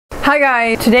Hi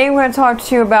guys, today I'm going to talk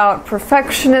to you about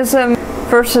perfectionism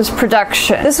versus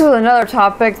production. This was another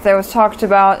topic that was talked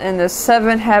about in the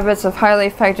 7 Habits of Highly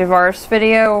Effective Artists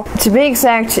video. To be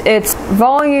exact, it's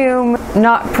volume,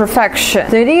 not perfection.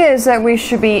 The idea is that we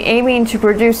should be aiming to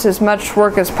produce as much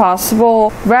work as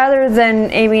possible rather than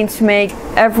aiming to make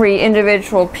every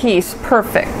individual piece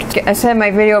perfect. I said in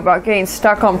my video about getting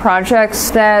stuck on projects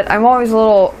that I'm always a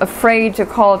little afraid to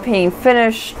call a painting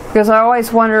finished because I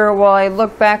always wonder, will I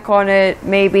look back on it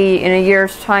maybe in a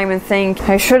year's time and think,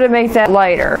 I should have made that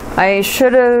lighter. I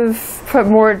should have put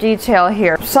more detail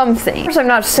here. Something. Of course, I'm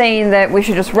not saying that we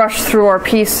should just rush through our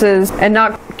pieces and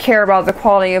not care about the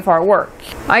quality of our work.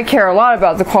 I care a lot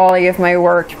about the quality of my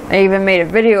work. I even made a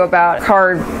video about a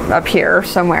card up here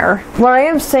somewhere. What I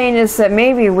am saying is that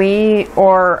maybe we,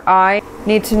 or I,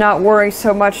 need to not worry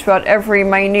so much about every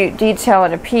minute detail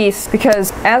in a piece,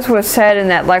 because as was said in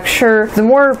that lecture, the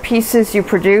more pieces you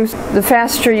produce, the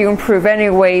faster you improve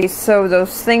anyway, so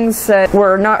those things that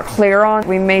we're not clear on,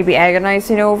 we may be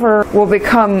agonizing over, will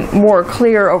become more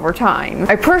clear over time.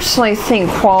 I personally think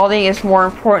quality is more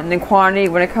important than quantity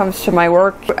when it comes to my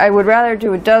work. I would rather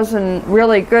do a dozen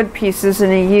really good pieces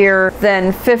in a year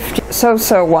than 50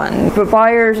 so-so ones. But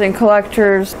buyers and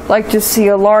collectors like to see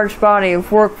a large body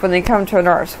of work when they come to an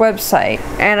artist's website.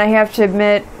 And I have to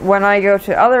admit, when I go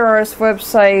to other artists'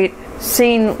 websites,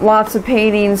 seeing lots of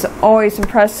paintings always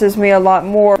impresses me a lot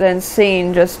more than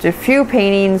seeing just a few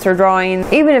paintings or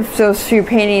drawings, even if those few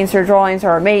paintings or drawings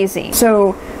are amazing.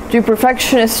 So, do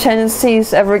perfectionist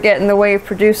tendencies ever get in the way of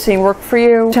producing work for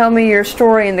you? Tell me your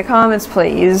story in the comments,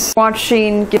 please.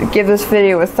 Watching, give this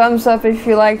video a thumbs up if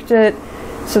you liked it.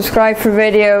 Subscribe for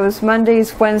videos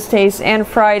Mondays, Wednesdays, and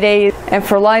Fridays, and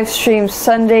for live streams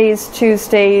Sundays,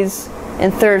 Tuesdays,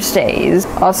 and Thursdays.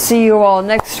 I'll see you all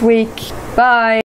next week. Bye!